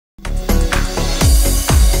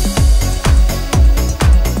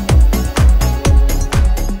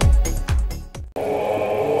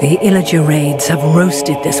The Illager raids have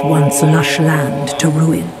roasted this once lush land to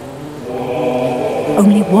ruin.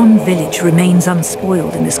 Only one village remains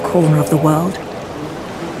unspoiled in this corner of the world.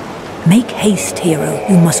 Make haste, hero.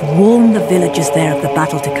 You must warn the villagers there of the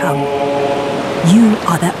battle to come. You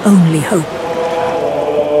are their only hope.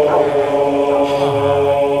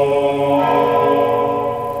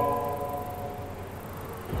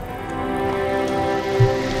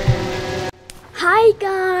 Hi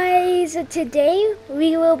guys! Today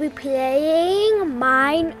we will be playing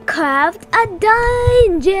Minecraft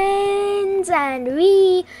Dungeons, and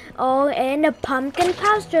we are in the pumpkin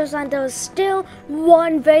pastures, and there's still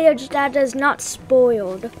one village that is not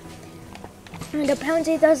spoiled. And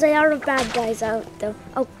apparently there's a lot of bad guys out there.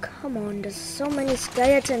 Oh come on, there's so many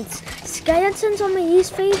skeletons. Skeletons are my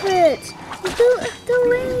least favorites. They're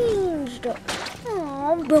ranged.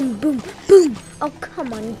 Oh, boom, boom, boom. Oh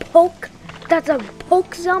come on, poke. That's a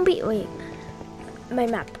poke zombie. Wait, my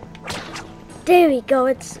map. There we go.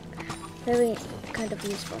 It's very kind of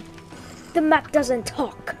useful. The map doesn't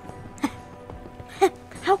talk.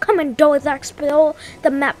 How come in Doors Explore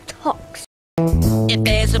the map talks? If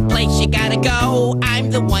there's a place you gotta go,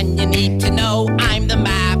 I'm the one you need to know. I'm the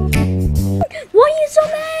map. Why are you so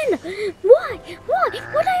mean? Why? What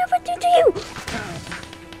did I ever do to you?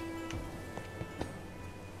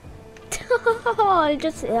 Oh, I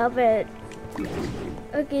just love it.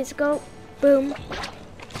 Okay, let's go. Boom.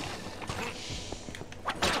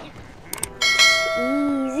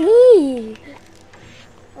 Easy.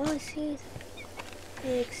 Oh, I see.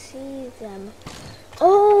 I see them.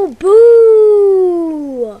 Oh,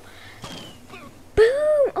 boo!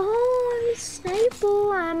 Boom! Oh, I'm a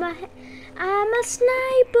sniper. I'm a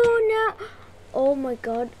sniper now. Oh my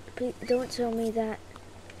God! Please don't tell me that.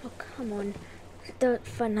 Oh, come on. The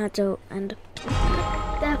fun had to end.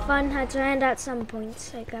 The fun had to end at some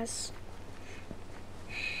points, I guess.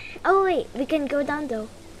 Oh wait, we can go down though.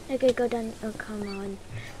 I could go down. Oh come on.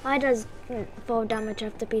 Why does fall damage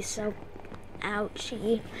have to be so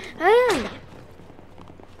ouchy? And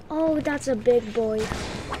oh, that's a big boy.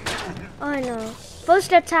 Oh no.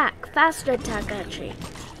 First attack, fast attack actually.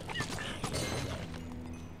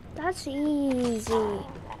 That's easy.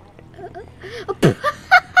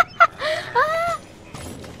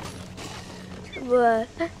 What?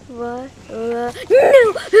 No!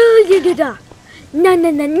 No, no,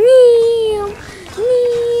 no, no!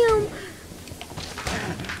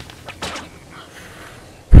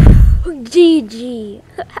 GG.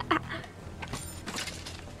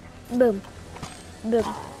 Boom. Boom.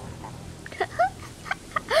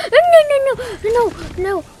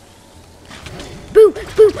 No. Boom,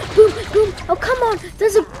 boom, boom, boom. Oh, come on.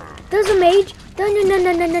 There's a mage. No.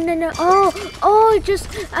 Oh,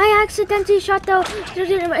 I accidentally shot the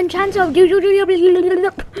enchanter. What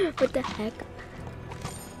the heck?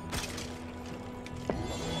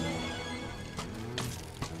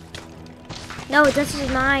 No, this is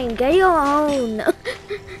mine. Get your own.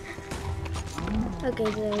 Okay,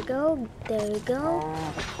 there we go.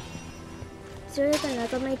 Is there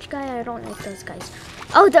another mage guy? I don't like those guys.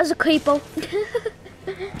 Oh, there's a creeper.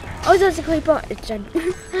 Oh, there's a creeper. It's done.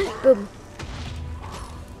 Boom.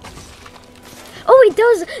 Oh, it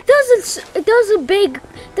does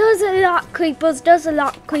a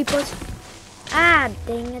lot of creepers. Ah,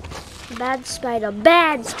 dang it. Bad spider.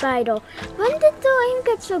 When did the aim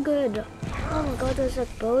get so good? Oh my God, there's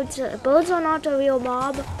like birds. Birds are not a real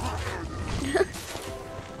mob.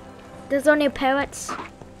 There's only parrots.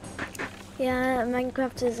 Yeah,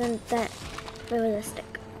 Minecraft isn't that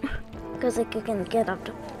realistic. Because like you can get up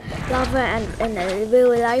to lava and in real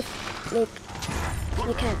life, like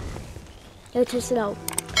you can't. You're too slow.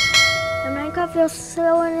 In Minecraft feels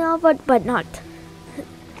slow in lava, but not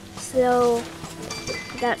slow.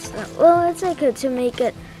 That's not. Well, it's like to make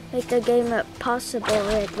the game possible,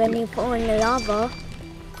 like when you fall in the lava.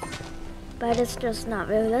 But it's just not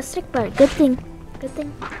realistic. But good thing.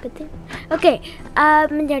 Okay.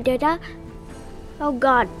 Oh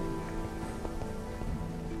God.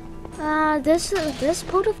 This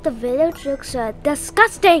part of the village looks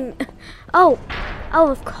disgusting. Oh,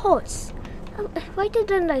 of course. Why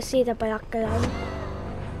didn't I see the binocular?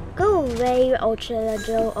 Go away, Ultra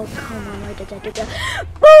Joe. Oh come on, why did I do that?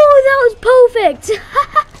 Oh, that was perfect.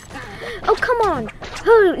 Oh come on.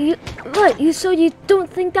 Oh, you don't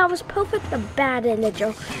think that was perfect? The bad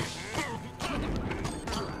Joe.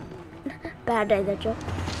 Bad Joe.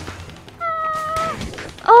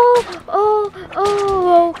 Oh,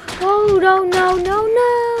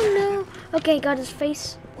 no. Okay, got his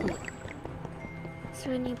face. Is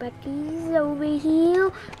there anybody over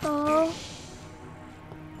here? Oh.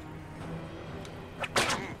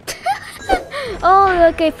 Oh,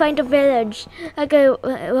 okay, find a village. Okay,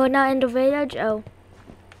 we're not in the village. Oh.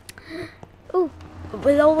 Ooh,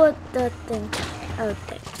 below the thing. Oh,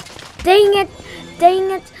 dang it! Dang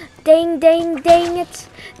it! Dang, dang, dang it!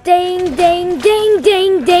 Dang, dang, dang,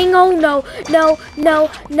 dang, dang! Oh no! No! No!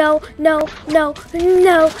 No! No! No!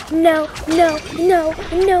 No! No! No! No!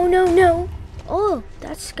 No! No! No! Oh,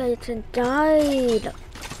 that skeleton died.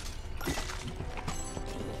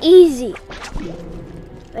 Easy.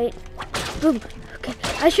 Wait. Boom. Okay.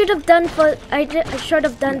 I should have done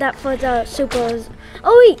that for the super.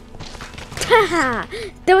 Oh wait. Haha.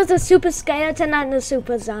 There was a super skeleton and a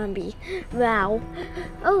super zombie. Wow.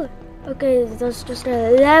 Oh. Okay. That's just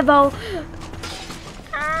a level.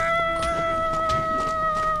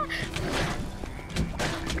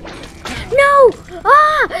 No!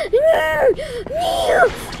 Ah! No! No!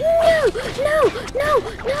 No! No! No!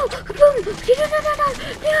 No! Boom! No! No!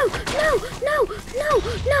 No! No!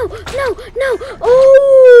 No! No! No!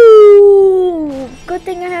 Oh! Good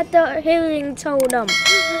thing I had the healing totem.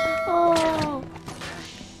 Oh!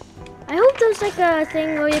 I hope there's like a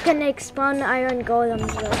thing where you can like spawn iron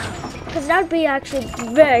golems though, because that'd be actually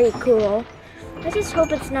very cool. I just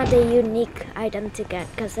hope it's not a unique item to get,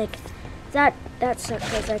 because like that sucks,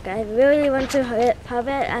 because like I really want to have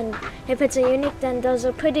it, and if it's a unique, then there's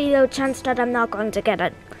a pretty low chance that I'm not going to get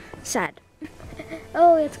it. Sad.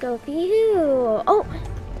 Oh, let's go. Phew. Oh,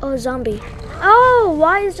 zombie. Oh,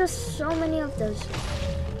 why is there so many of those?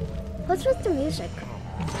 What's with the music?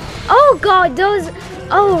 Oh God, those.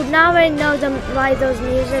 Oh, now I know why those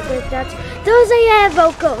music like that. Those are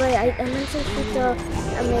vocal. Wait, I meant to shoot a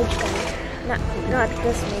mage guy, not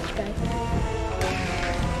this mage guy.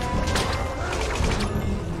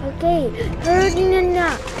 Okay,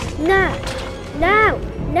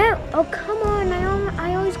 no! Oh, come on!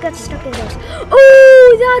 I always get stuck in those.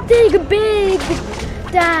 Oh, that did big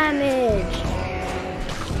damage.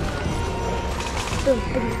 Boom,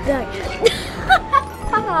 boom, die.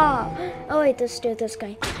 Oh wait, let's do this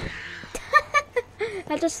guy.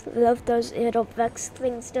 I just love those little Vex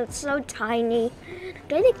things. They're so tiny.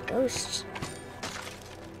 They're like ghosts.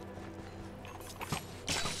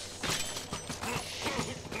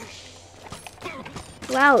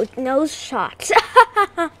 Wow, nose shots.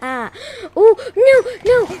 Oh, no,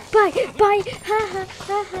 bye.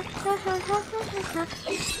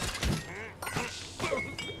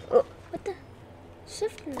 Oh, what the?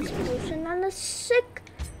 Swiftness potion on a sick.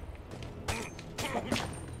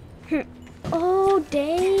 Oh,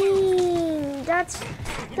 dang. That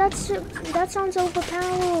sounds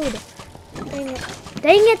overpowered.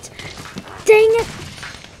 Dang it.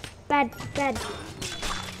 Bad.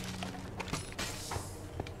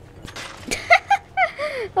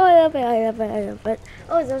 Oh, I love it.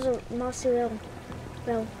 Oh, there's a mossy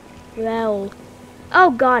well. Oh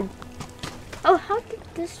God. Oh, how did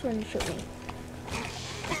this one shoot me?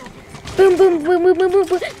 Boom.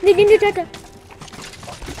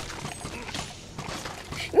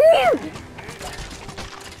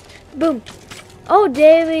 Boom. Oh,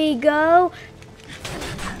 there we go.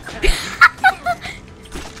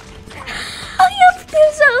 Oh, you have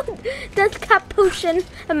that's cat potion.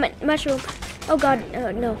 A mushroom. Oh God,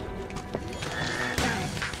 no.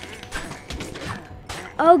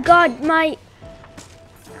 Oh God, my...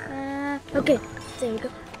 okay, there we go.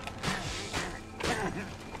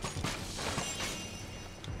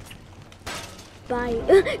 Bye.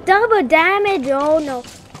 Double damage, oh no.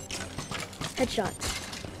 Headshots.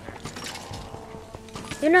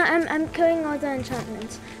 You know, I'm killing all the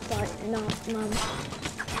enchantments, but not Mom.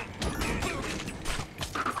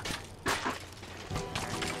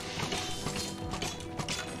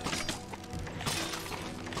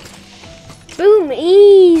 Boom,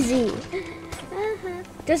 easy.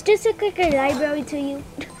 Does this look like a library to you?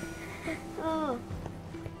 Oh.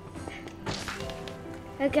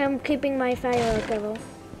 Okay, I'm keeping my fire level.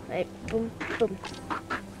 Right, boom.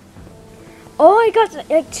 Oh, I got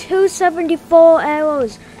like 274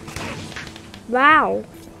 arrows. Wow.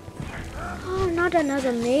 Oh, not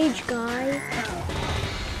another mage guy.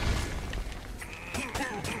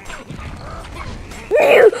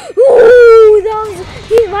 Ooh,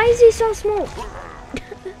 why is he so small?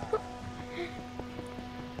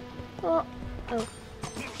 Oh.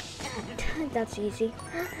 That's easy.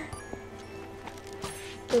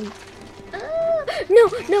 Boom.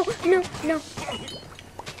 No.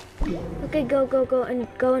 Okay, go and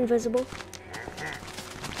go invisible.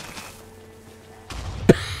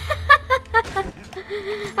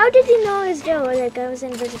 How did he know I was there? Like I was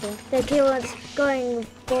invisible. Like he was going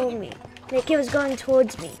for me. Like he was going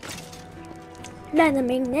towards me. Doesn't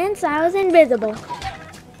make sense. I was invisible.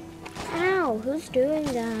 Ow, who's doing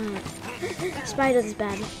that? Spiders is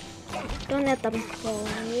bad. Don't let them fall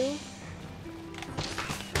on you.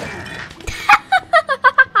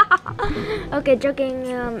 Okay, joking.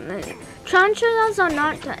 Tarantulas are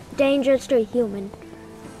not dangerous to a human.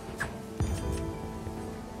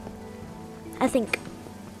 I think.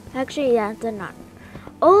 Actually, yeah, they're not.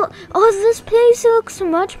 Oh, this place looks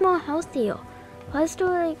much more healthier. Why is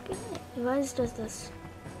this?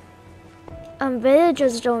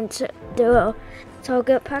 Villagers don't do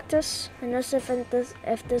target practice unless if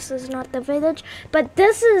this is not the village. But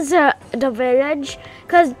this is the village,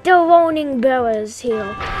 cause the warning bell is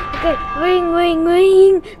here. Okay, ring, ring,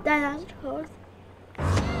 ring. That hurt.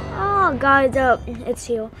 Oh God, it's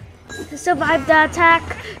here. Survive the attack.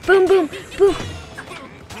 Boom, boom, boom.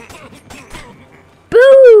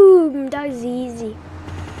 Boom! That was easy.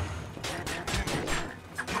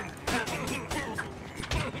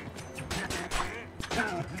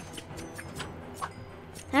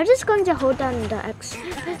 I'm just going to hold down the X.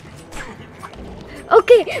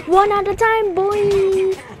 Okay, one at a time,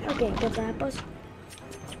 boy. Okay, get the apples.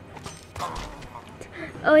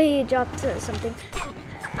 Oh, he dropped something.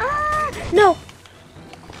 Ah, no.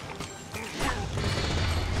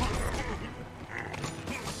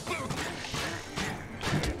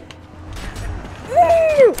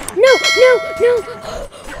 No!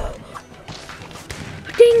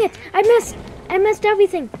 Dang it! I missed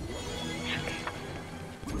everything.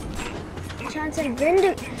 Chance and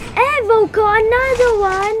Brenda. Evo got another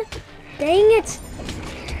one. Dang it!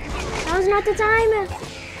 Now's not the time.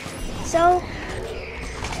 So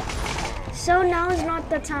now is not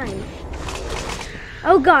the time.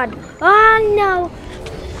 Oh God! Oh no!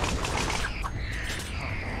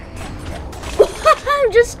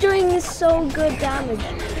 I'm just doing so good damage.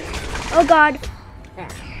 Oh God.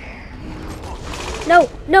 No.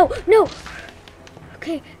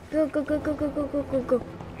 Okay, go.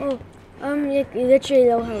 Oh, literally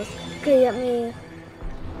low health. Okay, let me.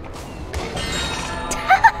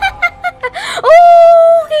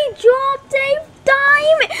 Oh, he dropped a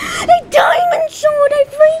diamond sword, a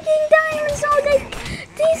freaking diamond sword.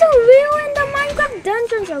 These are real in the Minecraft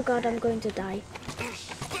dungeons. Oh God, I'm going to die.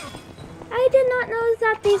 I did not know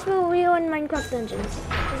that these were real in Minecraft dungeons.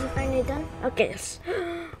 Is it finally done? Okay, yes.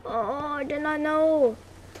 Oh, I did not know.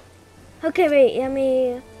 Okay, wait, let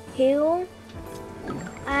me heal.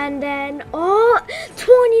 And then,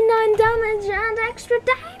 29 damage and extra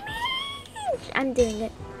damage. I'm doing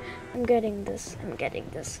it. I'm getting this.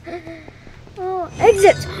 Oh,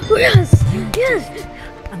 exit. Yes.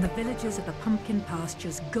 And the villagers of the pumpkin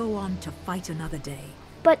pastures go on to fight another day.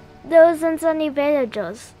 But there wasn't any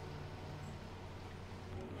villagers.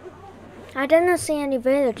 I didn't see any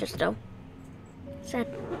villagers though. Sad.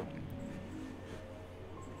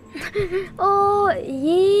 Oh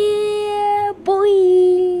yeah,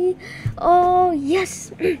 boy. Oh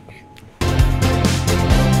yes.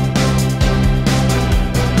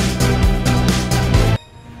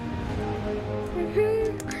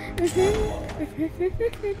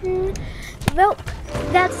 Well,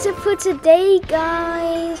 that's it for today,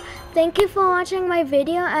 guys. Thank you for watching my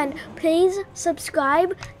video, and please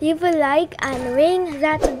subscribe, leave a like, and ring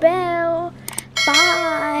that bell.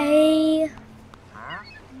 Bye.